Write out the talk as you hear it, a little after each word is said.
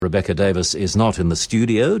Rebecca Davis is not in the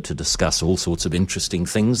studio to discuss all sorts of interesting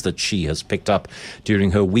things that she has picked up during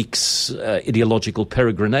her week's ideological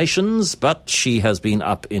peregrinations, but she has been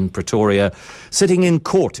up in Pretoria, sitting in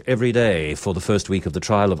court every day for the first week of the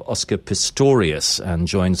trial of Oscar Pistorius, and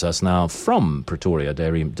joins us now from Pretoria,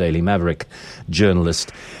 Daily Maverick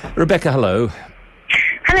journalist. Rebecca, hello.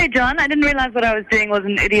 Hello, John. I didn't realise what I was doing was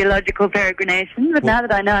an ideological peregrination, but now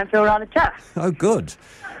that I know, I feel rather chuffed. Oh, good.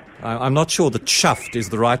 I'm not sure that chuffed is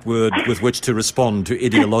the right word with which to respond to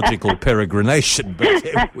ideological peregrination, but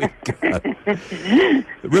here we go.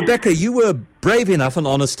 Rebecca, you were brave enough and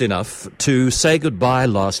honest enough to say goodbye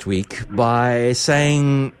last week by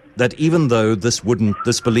saying that even though this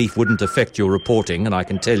belief wouldn't affect your reporting, and I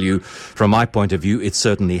can tell you from my point of view it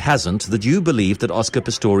certainly hasn't, that you believed that Oscar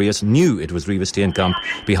Pistorius knew it was Riva Steenkamp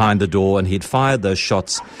behind the door and he'd fired those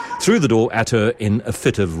shots through the door at her in a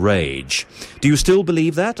fit of rage. Do you still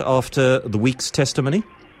believe that after the week's testimony?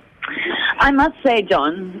 I must say,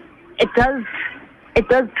 John, it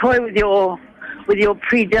does toy with your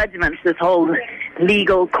prejudgments, this whole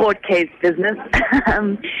legal court case business.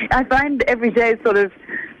 I find every day sort of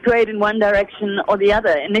swayed in one direction or the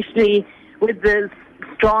other. Initially, with the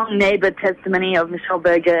strong neighbour testimony of Michelle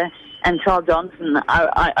Berger and Charles Johnson,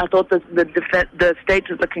 I thought the state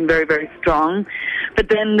was looking very, very strong. But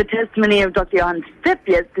then the testimony of Dr. Johan Stipp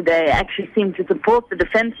yesterday actually seemed to support the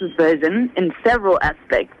defence's version in several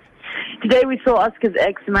aspects. Today we saw Oscar's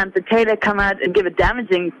ex, Samantha Taylor, come out and give a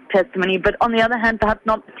damaging testimony, but on the other hand, perhaps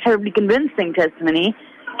not terribly convincing testimony,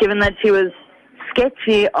 given that she was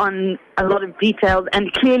sketchy on a lot of details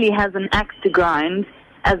and clearly has an axe to grind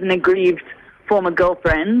as an aggrieved former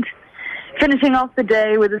girlfriend. Finishing off the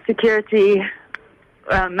day with a security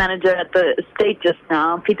manager at the estate just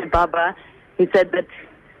now, Peter Baba, who said that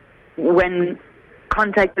when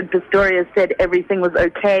contacted Pistorius said everything was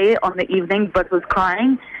okay on the evening but was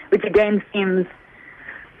crying, which again seems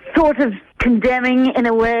sort of condemning in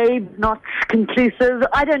a way, not conclusive.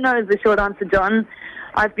 I don't know is the short answer, John.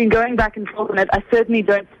 I've been going back and forth on it. I certainly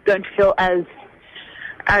don't feel as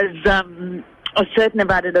certain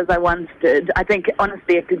about it as I once did. I think,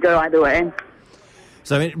 honestly, it could go either way.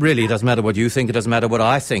 So it really doesn't matter what you think. It doesn't matter what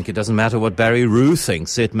I think. It doesn't matter what Barry Rue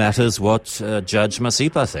thinks. It matters what Judge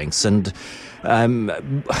Masipa thinks. And I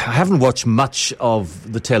haven't watched much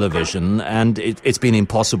of the television, and it's been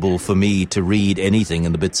impossible for me to read anything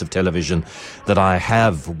in the bits of television that I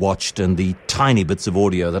have watched and the tiny bits of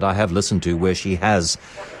audio that I have listened to where she has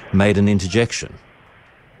made an interjection.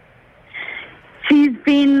 She's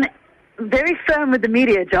been very firm with the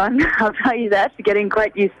media, John. I'll tell you that. Getting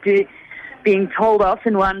quite used to being told off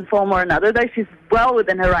in one form or another, though she's well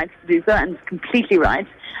within her rights to do so, and is completely right.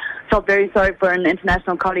 Felt very sorry for an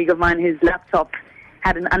international colleague of mine whose laptop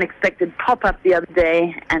had an unexpected pop-up the other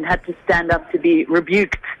day and had to stand up to be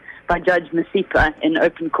rebuked by Judge Masipa in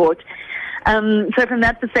open court. So from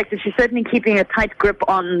that perspective, she's certainly keeping a tight grip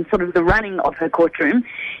on sort of the running of her courtroom.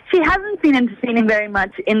 She hasn't been intervening very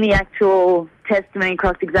much in the actual testimony,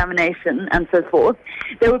 cross-examination, and so forth.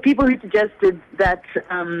 There were people who suggested that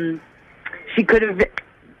she could have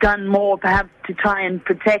done more, perhaps, to try and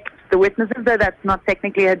protect the witnesses, though that's not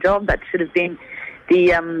technically her job. That should have been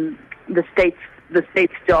the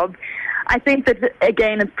state's job. I think that,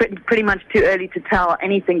 again, it's pretty much too early to tell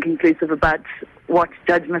anything conclusive about what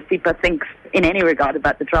Judge Masipa thinks in any regard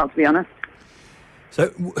about the trial, to be honest. So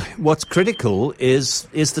what's critical is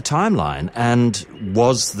the timeline, and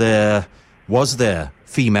was there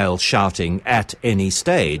female shouting at any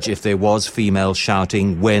stage? If there was female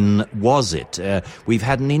shouting, when was it? We've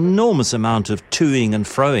had an enormous amount of toing and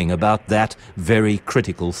froing about that very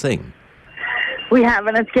critical thing. We have,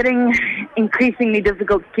 and it's getting increasingly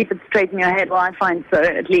difficult to keep it straight in your head. Well, I find so,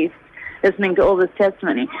 at least, listening to all this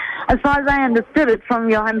testimony. As far as I understood it from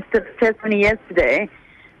Johan Stipp's testimony yesterday,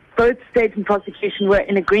 both state and prosecution were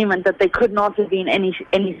in agreement that there could not have been any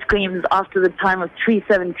screams after the time of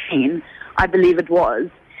 3:17, I believe it was.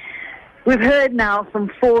 We've heard now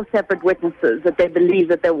from 4 separate witnesses that they believe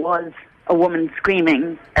that there was a woman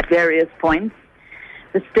screaming at various points.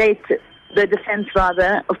 The defense,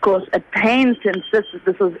 of course, at pains to insist that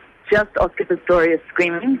this was just Oscar Pistorius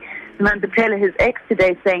screaming. Samantha Taylor, his ex,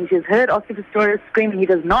 today saying she's heard Oscar Pistorius screaming. He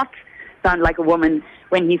does not sound like a woman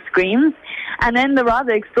when he screams. And then the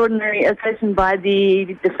rather extraordinary assertion by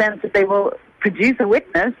the defense that they will produce a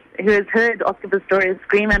witness who has heard Oscar Pistorius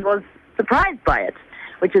scream and was surprised by it,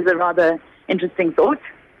 which is a rather interesting thought.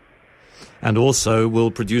 And also will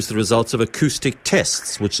produce the results of acoustic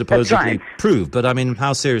tests, which supposedly prove. But, I mean,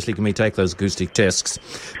 how seriously can we take those acoustic tests?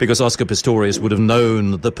 Because Oscar Pistorius would have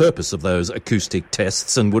known the purpose of those acoustic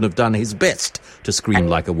tests and would have done his best to scream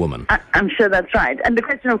like a woman. I'm sure that's right. And the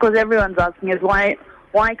question, of course, everyone's asking is why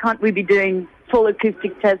can't we be doing full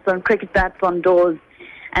acoustic tests on cricket bats, on doors,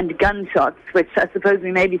 and gunshots, which I suppose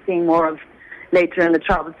we may be seeing more of later in the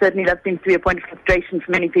trial. But certainly that seems to be a point of frustration for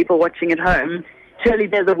many people watching at home. Surely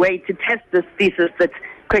there's a way to test this thesis that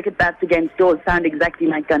cricket bats against doors sound exactly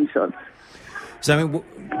like gunshots. So, I mean,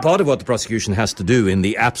 part of what the prosecution has to do in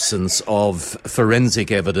the absence of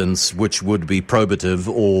forensic evidence which would be probative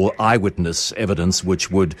or eyewitness evidence which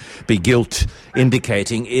would be guilt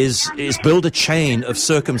indicating is build a chain of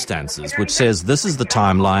circumstances which says this is the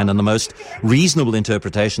timeline, and the most reasonable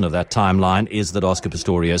interpretation of that timeline is that Oscar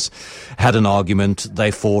Pistorius had an argument, they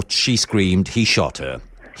fought, she screamed, he shot her.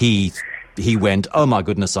 He went, oh my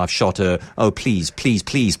goodness, I've shot her. Oh, please, please,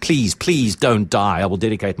 please, please, please don't die. I will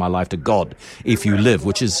dedicate my life to God if you live,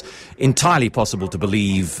 which is entirely possible to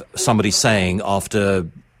believe somebody saying after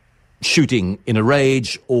shooting in a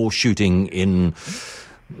rage or shooting in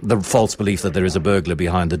the false belief that there is a burglar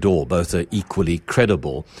behind the door. Both are equally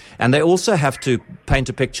credible. And they also have to paint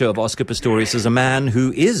a picture of Oscar Pistorius as a man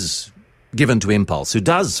who is given to impulse, who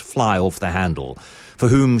does fly off the handle, for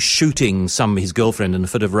whom shooting his girlfriend in a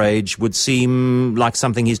fit of rage would seem like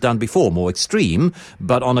something he's done before, more extreme,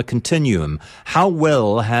 but on a continuum. How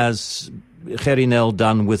well has Gerrie Nel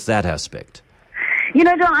done with that aspect? You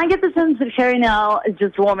know, John, I get the sense that Gerrie Nel is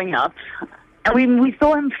just warming up. I mean, we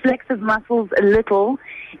saw him flex his muscles a little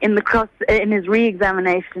in his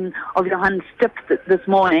re-examination of Johan Stipp this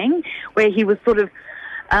morning, where he was sort of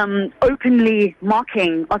openly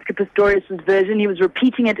mocking Oscar Pistorius' version. He was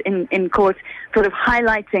repeating it in court, sort of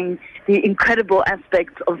highlighting the incredible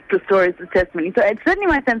aspects of Pistorius' testimony. So it's certainly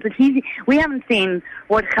my sense that we haven't seen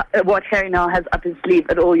what Gerrie Nel has up his sleeve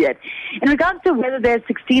at all yet. In regards to whether they're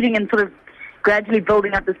succeeding in sort of gradually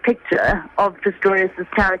building up this picture of Pistorius'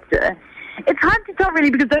 character, it's hard to tell really,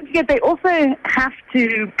 because don't forget they also have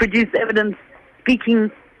to produce evidence speaking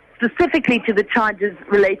specifically to the charges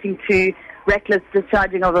relating to reckless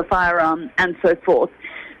discharging of a firearm and so forth.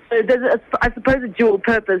 So there's, I suppose, a dual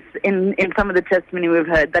purpose in some of the testimony we've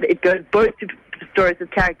heard, that it goes both to Pistorius'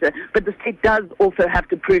 character, but the state does also have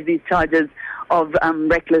to prove these charges of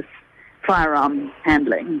reckless firearm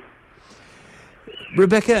handling.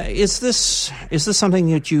 Rebecca, is this something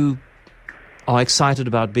that you are excited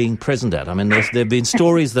about being present at? I mean, there have been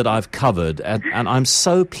stories that I've covered, and I'm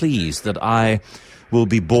so pleased that I will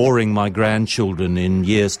be boring my grandchildren in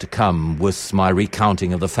years to come with my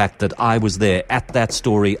recounting of the fact that I was there at that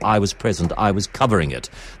story, I was present, I was covering it.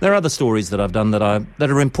 There are other stories that I've done that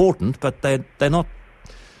are important, but they're not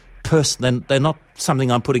they're not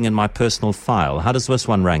something I'm putting in my personal file. How does this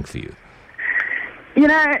one rank for you? You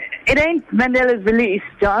know, it ain't Mandela's release,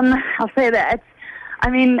 John. I'll say that. I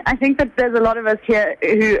mean, I think that there's a lot of us here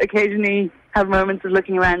who occasionally have moments of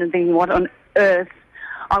looking around and thinking, what on earth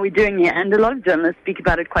are we doing here? And a lot of journalists speak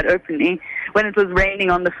about it quite openly. When it was raining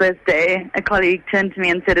on the first day, a colleague turned to me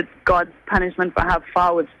and said it's God's punishment for how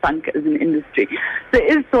far we've sunk as an industry. So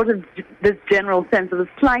there is sort of this general sense of a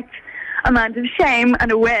slight amount of shame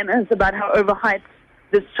and awareness about how overhyped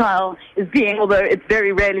this trial is being, although it's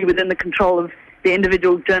very rarely within the control of the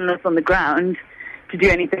individual journalists on the ground to do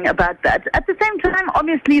anything about that. At the same time,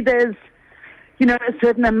 obviously there's, you know, a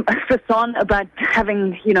certain facade about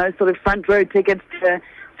having, you know, sort of front row tickets to a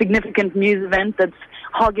significant news event that's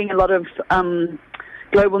hogging a lot of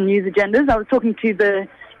global news agendas. I was talking to the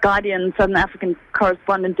Guardian Southern African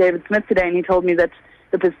correspondent David Smith today, and he told me that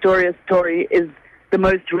the Pistorius story is the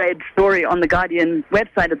most read story on the Guardian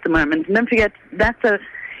website at the moment. And don't forget, that's a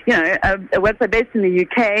website based in the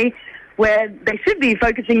UK, where they should be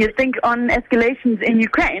focusing, you think, on escalations in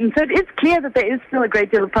Ukraine. So it is clear that there is still a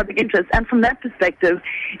great deal of public interest. And from that perspective,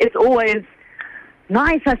 it's always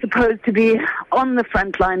nice, I suppose, to be on the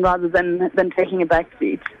front line rather than taking a back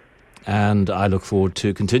seat. And I look forward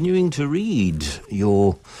to continuing to read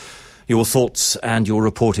your thoughts and your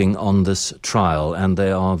reporting on this trial. And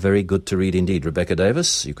they are very good to read indeed. Rebecca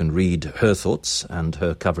Davis, you can read her thoughts and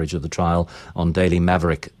her coverage of the trial on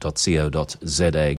dailymaverick.co.za.